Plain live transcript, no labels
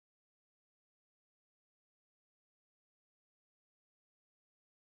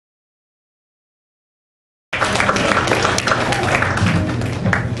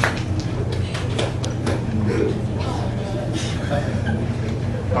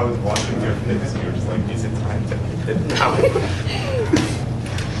I was watching your face, you were just like, is it time to hit it now?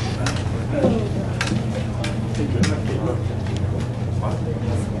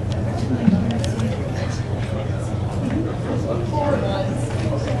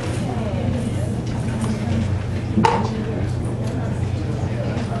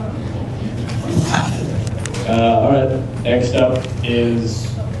 All right, next up is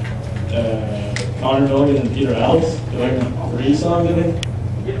Connor Milligan and Peter Ellis doing 3 songs, I think.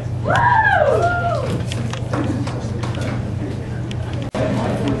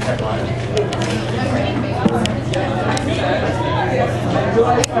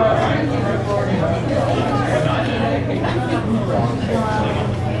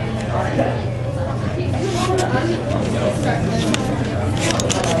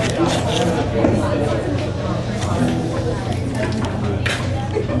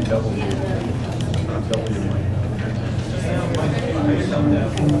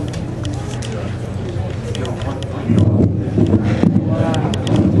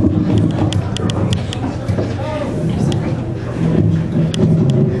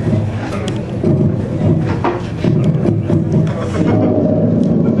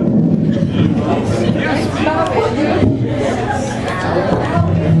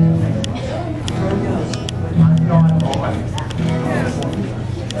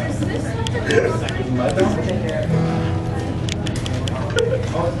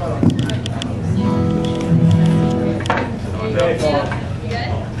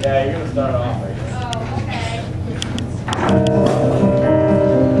 Yeah, you're gonna start off, I guess.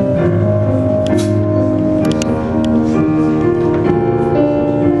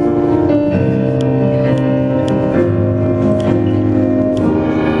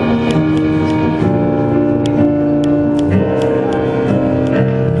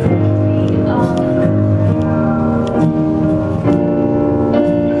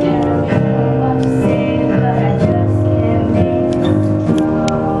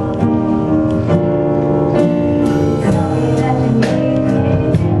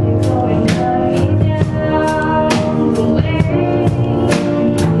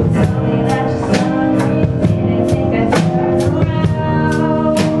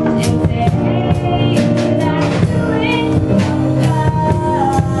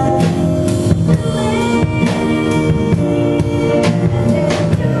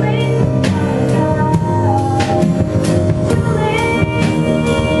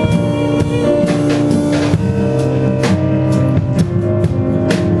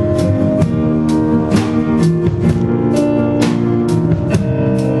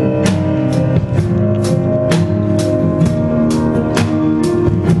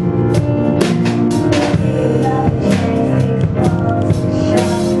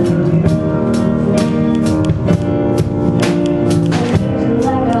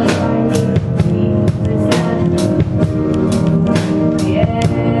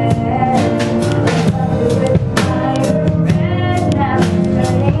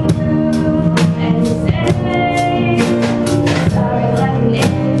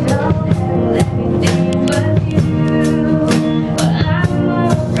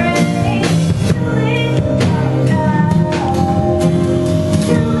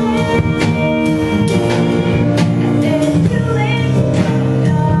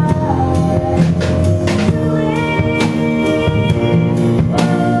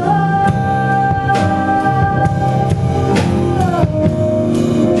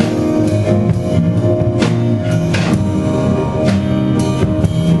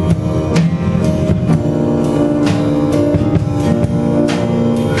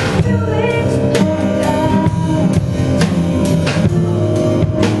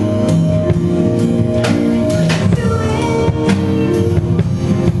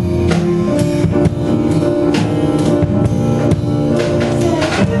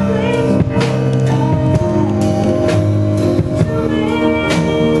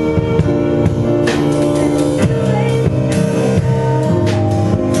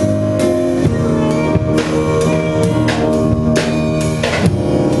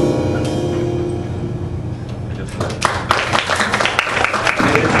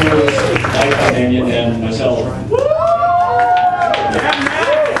 And myself.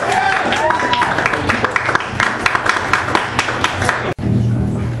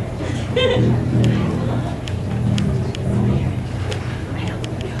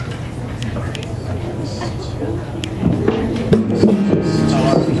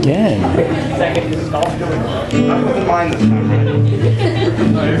 Again. I wouldn't mind this time, right?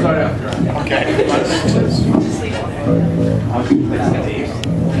 No, you're sorry after. Okay.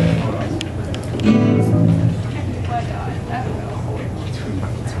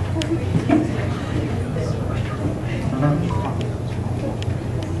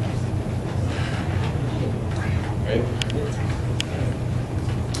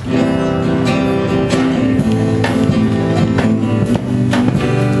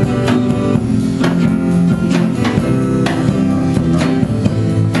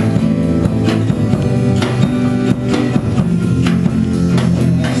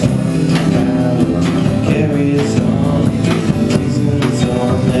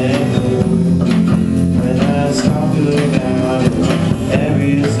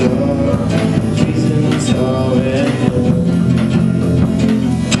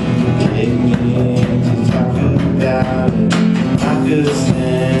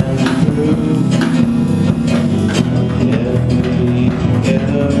 truth. If we get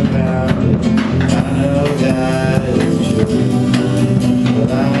around it, I know that it's true.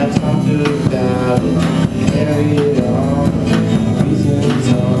 But I talked about it, carry it on, reasons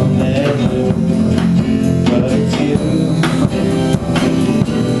on that blue. But it's you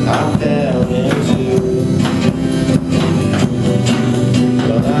I fell into.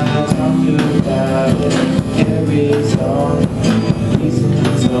 But I talked about it, carries on,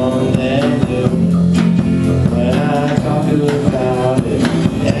 reasons on that blue. When I talk about it,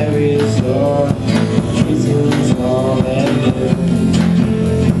 there is your reasons all that do.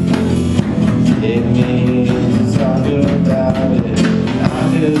 It means to talk about it, I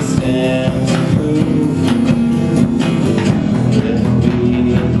just stand to prove. If we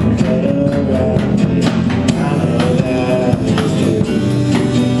get around it, I know that it's true.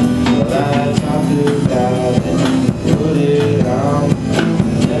 But I talk about it, put it on,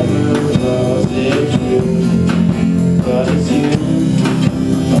 never was it true. But it's you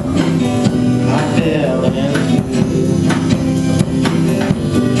I fell into.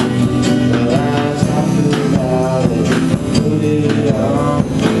 Well, I talked about it, put it on,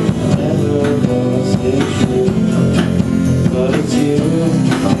 never was it true. But it's you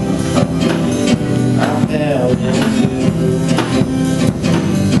I fell into.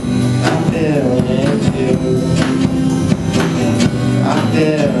 I fell into. I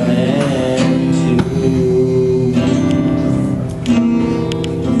fell into.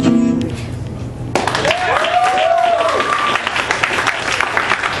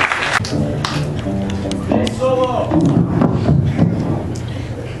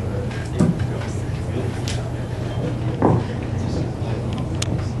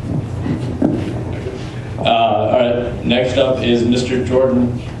 All right, next up is Mr.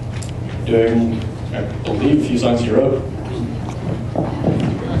 Jordan doing, I believe, a few songs he wrote.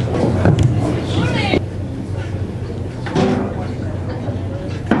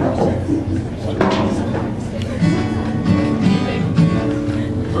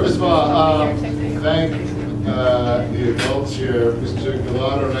 First of all, thank the adults here. Mr.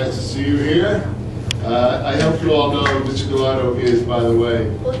 Galato, nice to see you here. I hope you all know Mr. Galato is, by the way,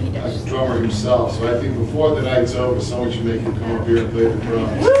 a drummer himself. So I think before the night's over, someone should make him come up here and play the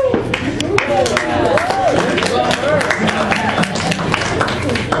drums.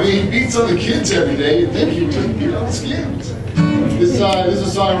 I mean, he beats on the kids every day. You'd think he would beat on the kids. This is a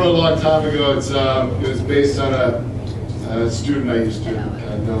song I wrote a long time ago. It was based on a student I used to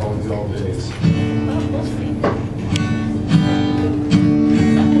know in the old days.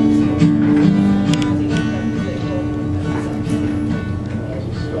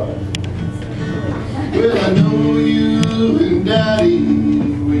 Well, I know you and Daddy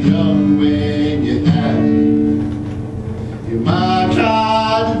were young when you had me. You might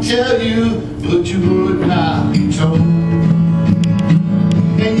try to tell you, but you would not be told.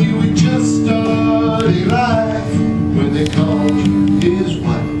 And you were just starting life when they called you his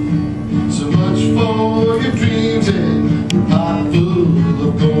wife. So much for your dreams and your pot full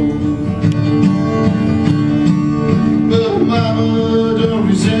of gold. But Mama, don't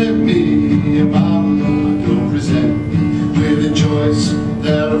resent me, and Mama, don't resent me with a choice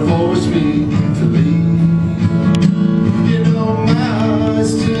that'll force me to leave. You know, Mama, I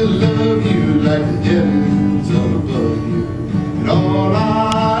still love you like the heavens up above you, and all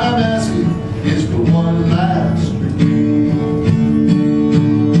I'm asking is for one last reprieve.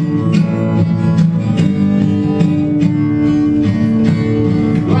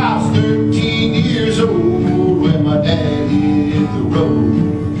 Well, I was 13 years old when my dad hit the road.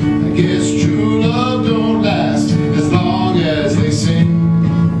 I guess true love don't last as long as they sing.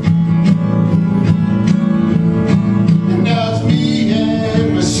 And now it's me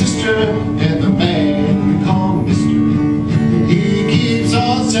and my sister and the man we call Mister. And he keeps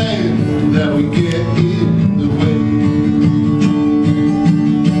on saying that we get in the way.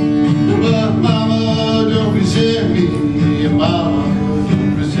 But Mama, don't resent me, and Mama,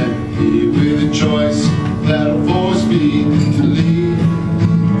 don't resent me with a choice that'll force me to leave.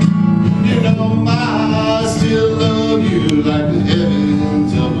 You know, I still love you like the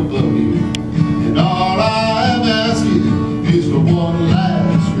heavens up above you, and all I'm asking is for one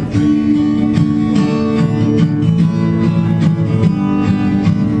last reprieve.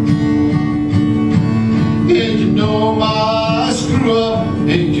 And you know I screw up,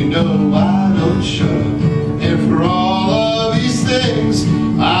 and you know I don't shut up. And for all of these things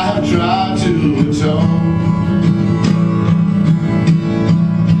I have tried to atone.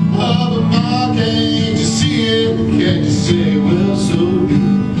 Oh, but Ma, can't you see it? Can't you say, well, so be it?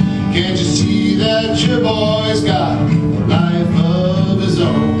 Can't you see that your boy's got a life of his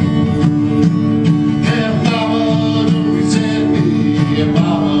own?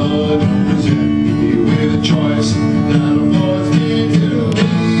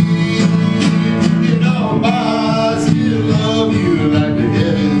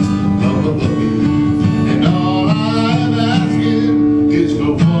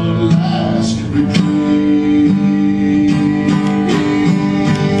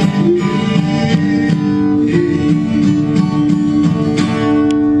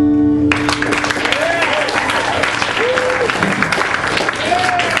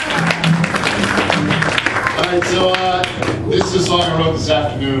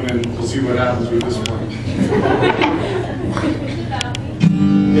 afternoon, and we'll see what happens with this one.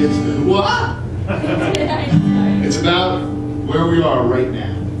 It's what? It's about where we are right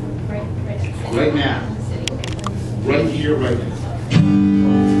now. Right now. Right here, right now.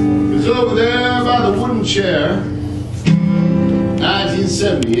 It's over there by the wooden chair,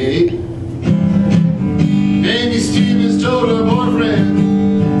 1978. Amy Stevens told her boyfriend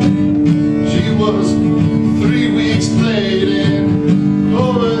she was 3 weeks late, and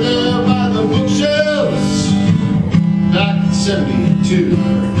over there by the bookshelves, back in 72.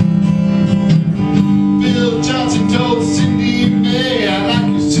 Bill Johnson told Cindy May, I like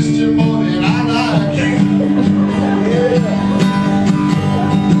your sister more than I like you.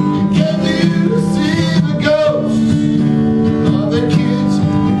 Can you see the ghosts of the kids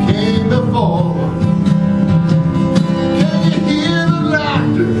that came before? Can you hear the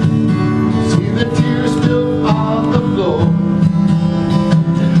laughter? See the tears spilled on the floor?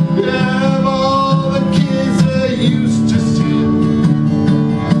 Yeah, of all the kids that used to sit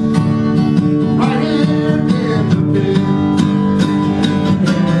right here in the pit.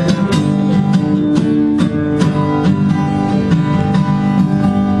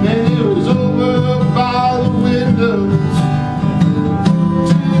 And it was over by the windows,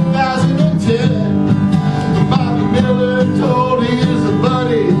 2010. Bobby Miller told his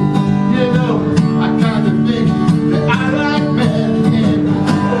buddy, you know, I kind of think that I like men. And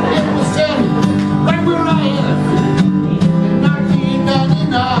it was said right where I am in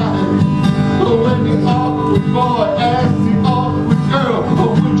 1999. When the awkward boy asked the awkward girl,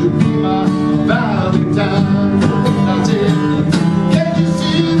 oh, would you be my Valentine? I said, can you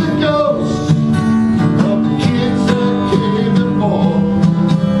see the ghosts of the kids that came before?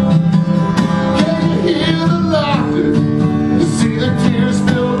 Can you hear the laughter? You see the tears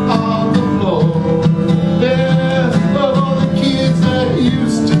spilled on the floor? Yeah, of all the kids that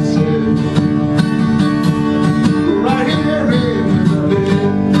used to sit right here in the bed.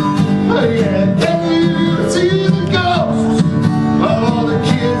 Oh yeah, can you see the ghosts of all the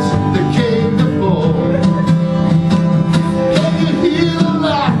kids that came before? Can you hear the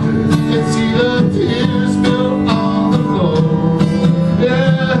laughter and see the tears spilled on the floor?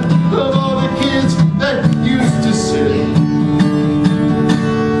 Yeah, of all the kids that used to sit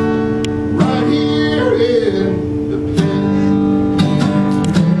right here in the pit.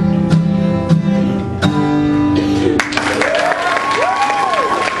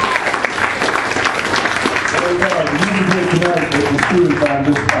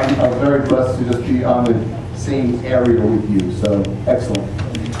 I'm very blessed to just be on the same area with you, so excellent.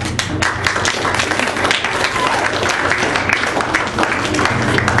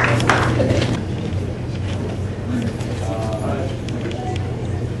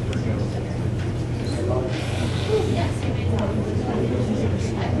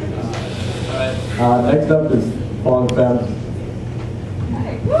 Next up is Fawn Femme.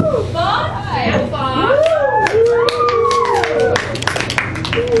 Woo! Fawn? Hi, I'm Fawn.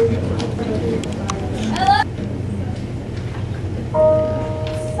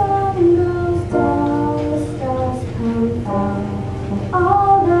 Sun goes down, the stars come out, and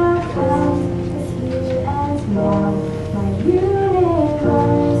all that comes is here and now. My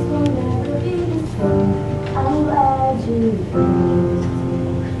universe will never be the same. I'm glad you came.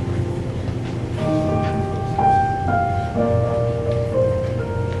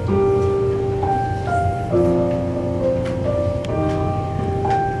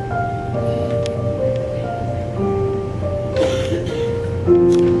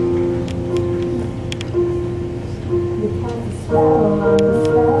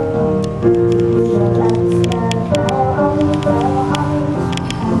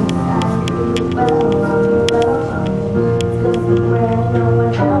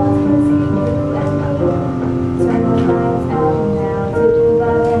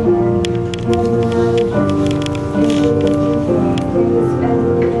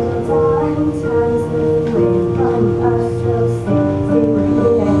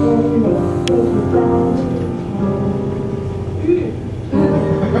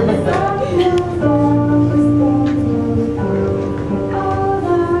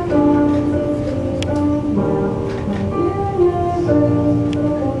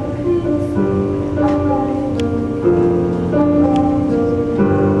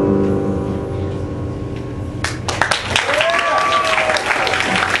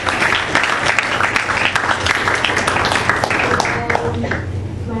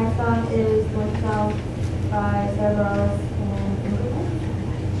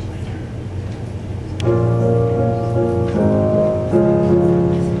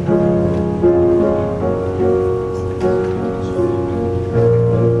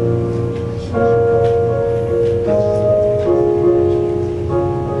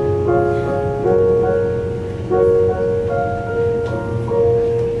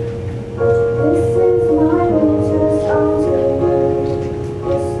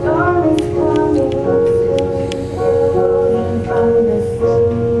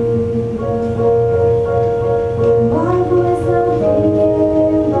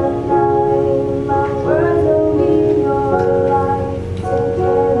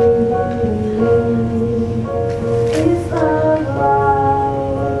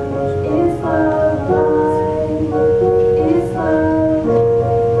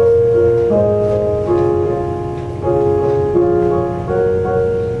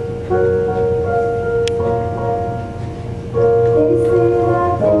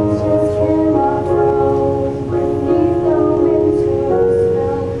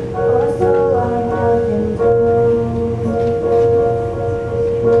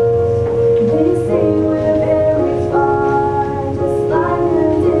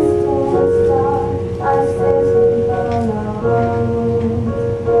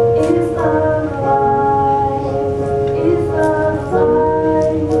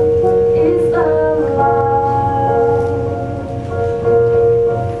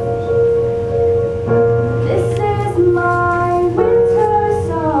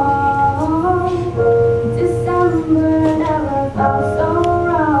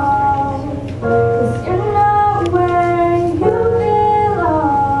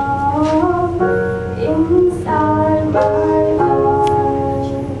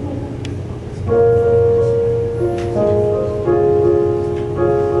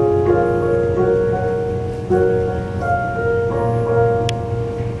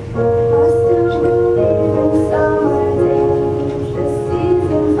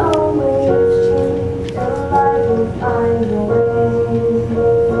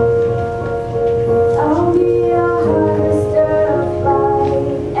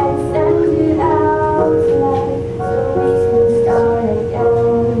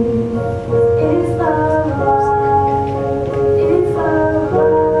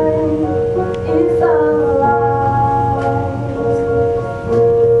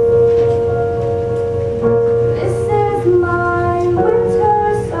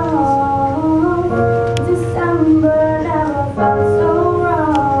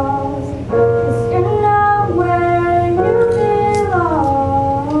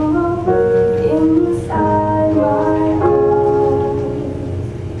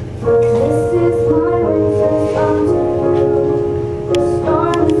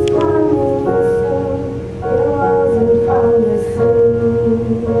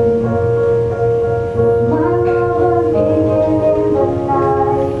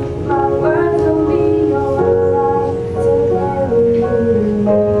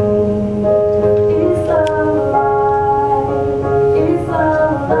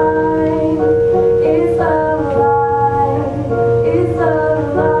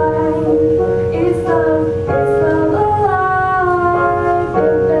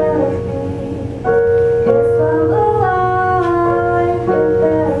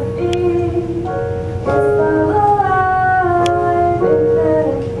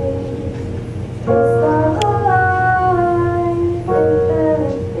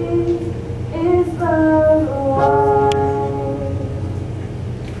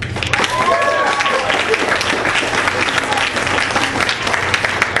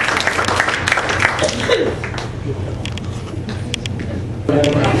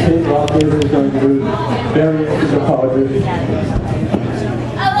 is going to read variations of poetry. I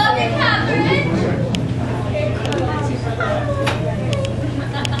love you, Catherine.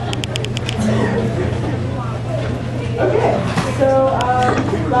 Okay, so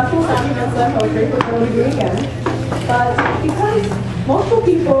last week's time was poetry, which we're going to do again. But because multiple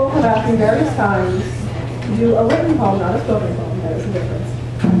people have asked me various times to do a written poem, not a spoken poem, there is a difference.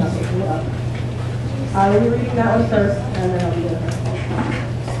 I'm not making it up. I will be reading that one first, and then I'll be doing the first one.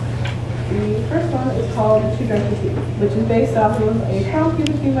 The first one is called She Drank the Tea, which is based off of a poem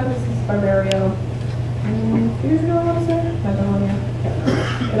between by Mrs. Barbario. 2 years ago, I want to say? Magnolia? Can't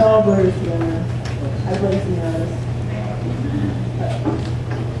remember. It all blurs together. I blame some eyes.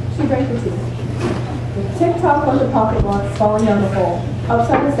 She drank the tea. With tick-tock bunch of pocket watch falling down the hole.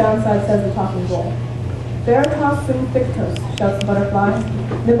 Upside is downside, says the talking bowl. Veritas sum fictus, shouts the butterfly.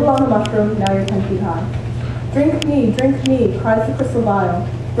 Nibble on the mushroom, now you're 10 feet high. Drink me, cries the crystal vial.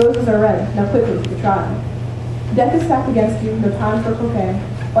 Roses are red, now quickly to the trial. Death is stacked against you, no time for cocaine.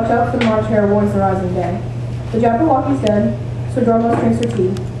 Watch out for the March hare warns the rising day. The Jabberwocky's dead, so Dormouse drinks her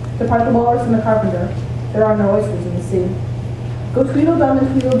tea. Depart the walrus and the carpenter, there are no oysters in the sea. Go Tweedledum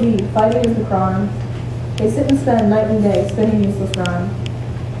and Tweedledee, fighting is the crime. They sit and spend night and day, spinning useless rhyme.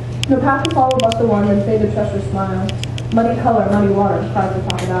 No path to follow but the one, then faded Cheshire smile. Muddy color, muddy water, cries the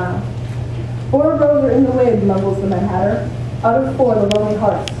crocodile. 4 rows are in the way, mumbles the Mad Hatter. Out of 4, the lonely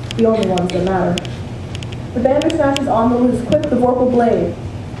hearts, the only ones that matter. The Bandersnatch is on the loose, quick the vorpal blade.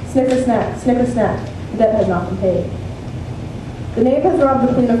 Snicker snack, the debt has not been paid. The knave has robbed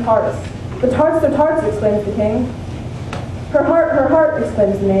the queen of hearts. The tarts, exclaims the king. Her heart,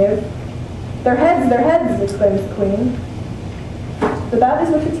 exclaims the knave. Their heads, exclaims the queen. The bat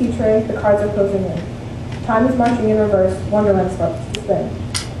is with the tea tray, the cards are closing in. Time is marching in reverse, Wonderland starts to spin.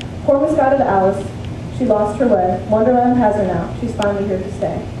 Poor misguided Alice, she lost her way. Wonderland has her now, she's finally here to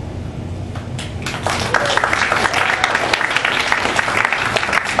stay.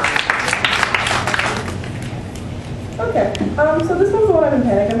 Okay, so this one's the one I've been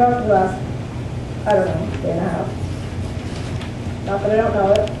panicking about for the last, I don't know, day and a half. Not that I don't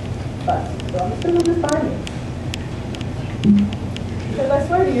know it, but so I'm just going to just find it. Because I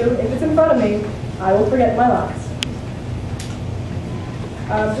swear to you, if it's in front of me, I will forget my lines.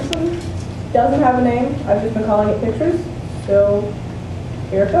 This one doesn't have a name. I've just been calling it pictures, so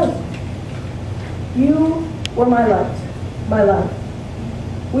here it goes. You were my light, my life.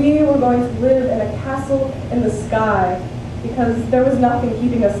 We were going to live in a castle in the sky because there was nothing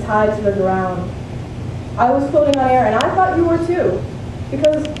keeping us tied to the ground. I was floating on air, and I thought you were too,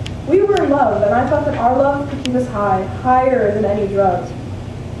 because we were in love, and I thought that our love could keep us high, higher than any drug.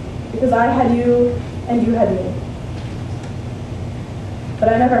 Because I had you, and you had me. But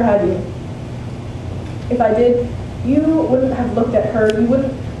I never had you. If I did, you wouldn't have looked at her, you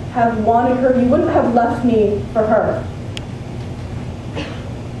wouldn't have wanted her, you wouldn't have left me for her.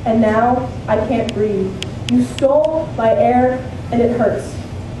 And now, I can't breathe. You stole my air, and it hurts.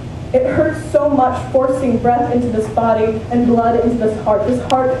 It hurts so much forcing breath into this body and blood into this heart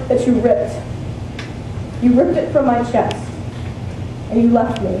that you ripped. You ripped it from my chest, and you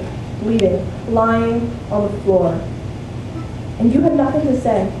left me, bleeding, lying on the floor. And you had nothing to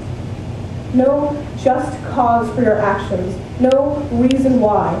say. No just cause for your actions, no reason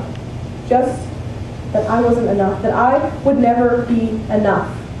why. Just that I wasn't enough, that I would never be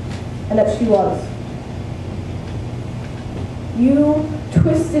enough, and that she was. You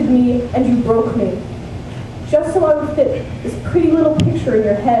twisted me and you broke me, just so I would fit this pretty little picture in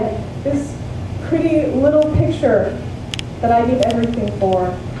your head, this pretty little picture that I gave everything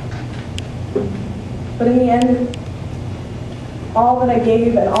for. But in the end, all that I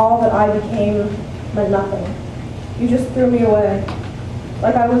gave and all that I became meant nothing. You just threw me away,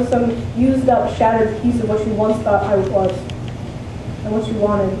 like I was some used up, shattered piece of what you once thought I was, and what you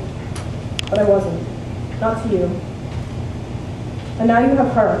wanted, but I wasn't, not to you. And now you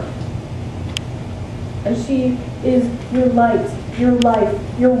have her. And she is your light, your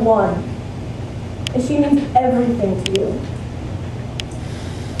life, your one. And she means everything to you.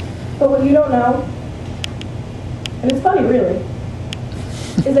 But what you don't know, and it's funny really,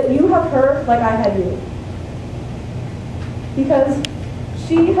 is that you have her like I had you. Because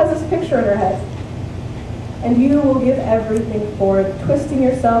she has this picture in her head. And you will give everything for it, twisting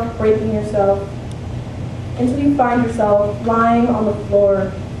yourself, breaking yourself, until you find yourself lying on the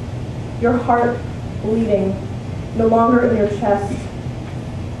floor, your heart bleeding, no longer in your chest.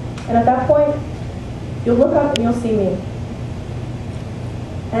 And at that point, you'll look up and you'll see me.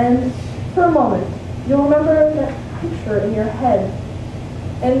 And for a moment, you'll remember that picture in your head,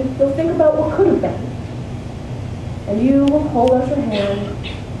 and you'll think about what could have been. And you will hold out your hand,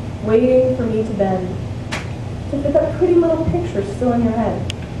 waiting for me to bend, to fit that pretty little picture still in your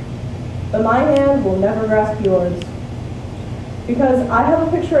head. But my hand will never grasp yours, because I have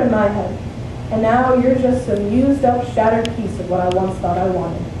a picture in my head, and now you're just some used up, shattered piece of what I once thought I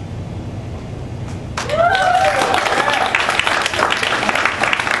wanted.